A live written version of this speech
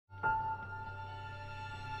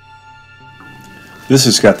This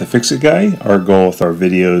is Scott the Fix-It Guy. Our goal with our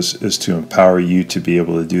videos is to empower you to be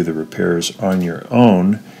able to do the repairs on your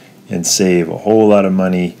own and save a whole lot of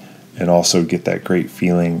money and also get that great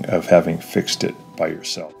feeling of having fixed it by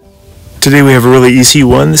yourself. Today we have a really easy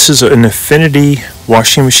one. This is an Affinity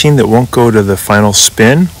washing machine that won't go to the final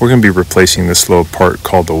spin. We're going to be replacing this little part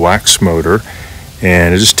called the wax motor,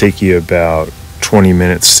 and it'll just take you about 20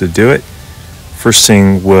 minutes to do it. First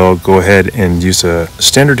thing, we'll go ahead and use a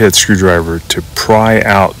standard head screwdriver to pry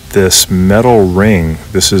out this metal ring.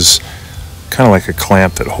 This is kind of like a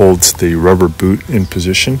clamp that holds the rubber boot in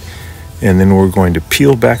position. And then we're going to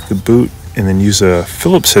peel back the boot and then use a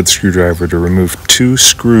Phillips head screwdriver to remove two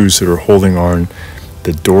screws that are holding on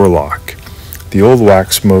the door lock. The old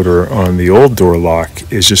wax motor on the old door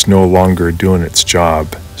lock is just no longer doing its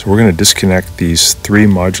job. So we're going to disconnect these three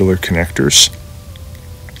modular connectors.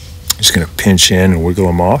 Just going to pinch in and wiggle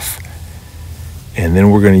them off, and then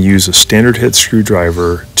we're going to use a standard head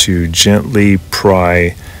screwdriver to gently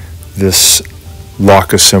pry this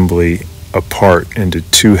lock assembly apart into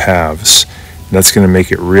two halves. And that's going to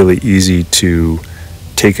make it really easy to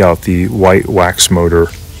take out the white wax motor.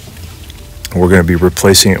 We're going to be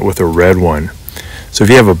replacing it with a red one. So if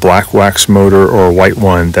you have a black wax motor or a white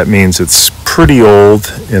one, that means it's pretty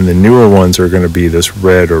old, and the newer ones are going to be this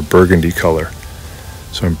red or burgundy color.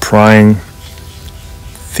 So I'm prying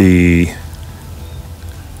the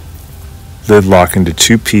lid lock into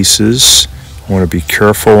two pieces. I want to be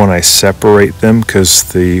careful when I separate them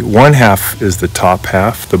because the one half is the top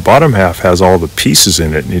half. The bottom half has all the pieces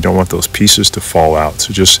in it, and you don't want those pieces to fall out.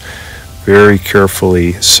 So just very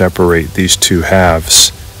carefully separate these two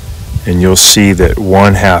halves, and you'll see that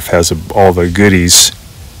one half has all the goodies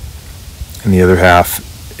and the other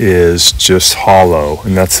half is just hollow,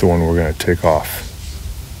 and that's the one we're going to take off.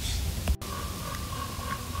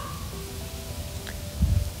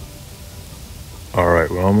 Alright,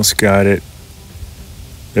 we almost got it.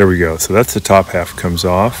 There we go. So that's the top half comes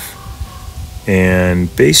off.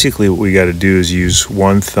 And basically what we got to do is use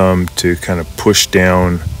one thumb to kind of push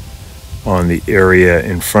down on the area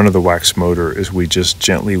in front of the wax motor as we just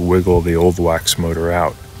gently wiggle the old wax motor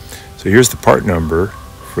out. So here's the part number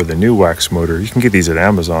for the new wax motor. You can get these at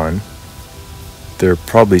Amazon. They're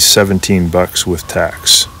probably $17 with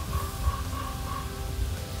tax.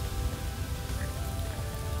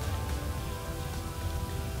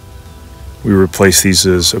 We replace these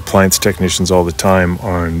as appliance technicians all the time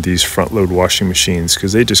on these front load washing machines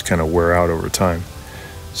because they just kind of wear out over time.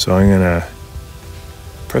 So I'm going to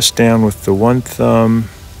press down with the one thumb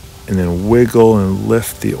and then wiggle and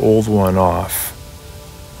lift the old one off.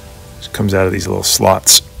 It comes out of these little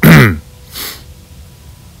slots.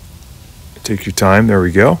 Take your time, there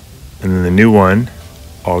we go. And then the new one,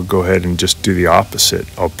 I'll go ahead and just do the opposite.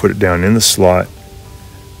 I'll put it down in the slot,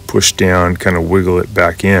 push down, kind of wiggle it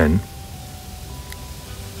back in.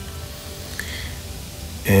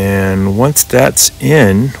 And once that's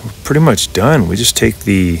in, we're pretty much done. We just take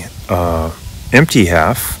the empty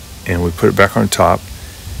half and we put it back on top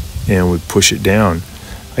and we push it down.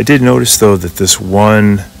 I did notice though that this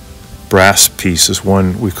one brass piece, this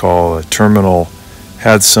one we call a terminal,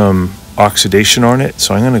 had some oxidation on it.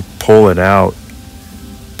 So I'm going to pull it out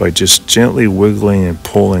by just gently wiggling and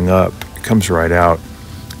pulling up. It comes right out.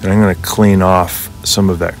 And I'm going to clean off some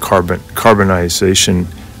of that carbonization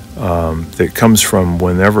that comes from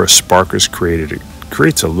whenever a spark is created. It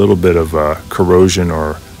creates a little bit of corrosion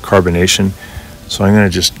or carbonation. So I'm going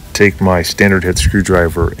to just take my standard head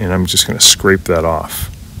screwdriver and I'm just going to scrape that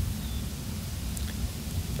off.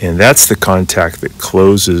 And that's the contact that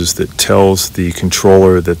closes, that tells the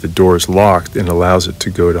controller that the door is locked and allows it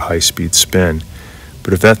to go to high-speed spin.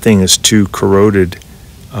 But if that thing is too corroded,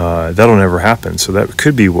 that'll never happen. So that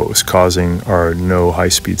could be what was causing our no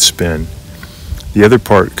high-speed spin. The other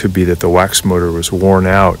part could be that the wax motor was worn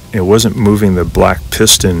out. It wasn't moving the black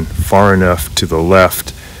piston far enough to the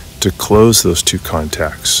left to close those two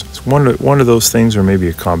contacts. It's one of those things, or maybe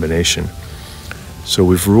a combination. So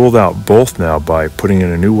we've ruled out both now by putting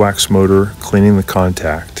in a new wax motor, cleaning the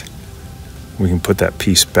contact. We can put that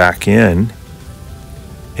piece back in,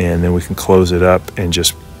 and then we can close it up and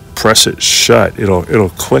just press it shut. It'll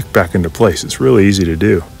click back into place. It's really easy to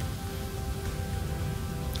do.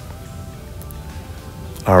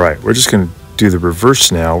 Alright, we're just going to do the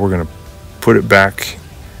reverse now. We're going to put it back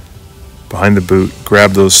behind the boot,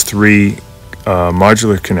 grab those three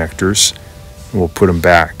modular connectors, and we'll put them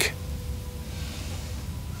back.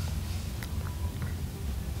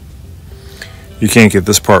 You can't get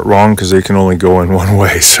this part wrong because they can only go in one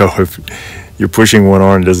way. So if you're pushing one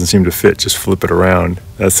on and it doesn't seem to fit, just flip it around.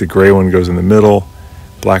 That's the gray one goes in the middle,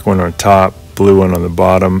 black one on top, blue one on the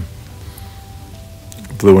bottom.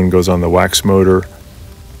 blue one goes on the wax motor.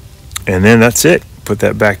 And then that's it. Put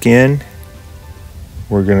that back in.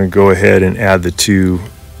 We're going to go ahead and add the 2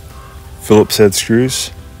 Phillips head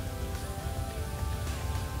screws.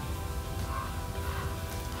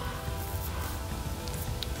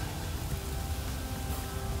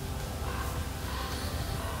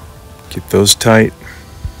 Get those tight.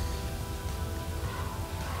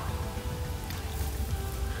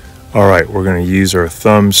 Alright, we're going to use our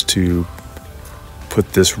thumbs to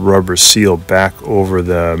put this rubber seal back over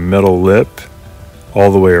the metal lip all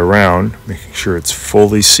the way around, making sure it's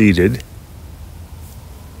fully seated.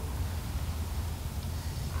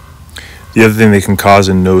 The other thing that can cause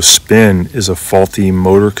a no spin is a faulty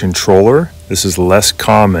motor controller. This is less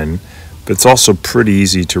common, but it's also pretty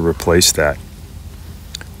easy to replace that.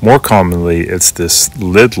 More commonly, it's this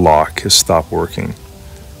lid lock has stopped working.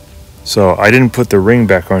 So I didn't put the ring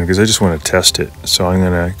back on because I just want to test it. So I'm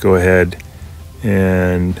going to go ahead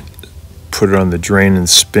and put it on the drain and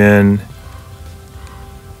spin.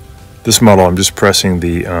 This model, I'm just pressing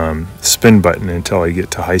the spin button until I get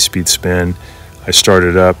to high-speed spin. I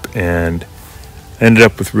started up and ended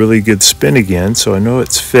up with really good spin again, so I know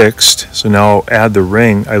it's fixed. So now I'll add the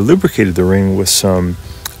ring. I lubricated the ring with some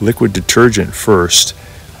liquid detergent first.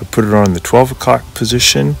 I put it on the 12 o'clock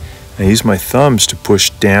position. I use my thumbs to push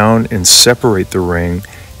down and separate the ring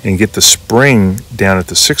and get the spring down at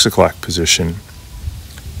the 6 o'clock position.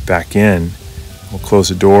 Back in. We'll close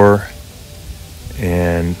the door,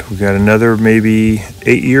 and we got another maybe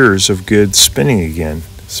 8 years of good spinning again.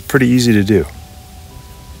 It's pretty easy to do.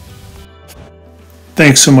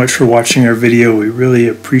 Thanks so much for watching our video. We really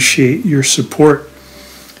appreciate your support.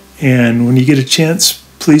 And when you get a chance,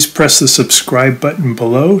 please press the subscribe button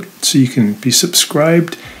below so you can be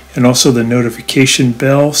subscribed, and also the notification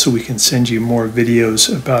bell so we can send you more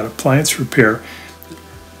videos about appliance repair.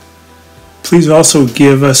 Please also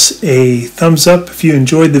give us a thumbs up if you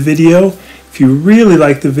enjoyed the video. If you really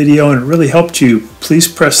liked the video and it really helped you,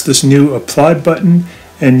 please press this new applaud button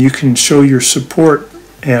and you can show your support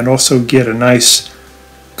and also get a nice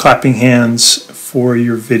clapping hands for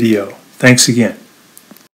your video. Thanks again.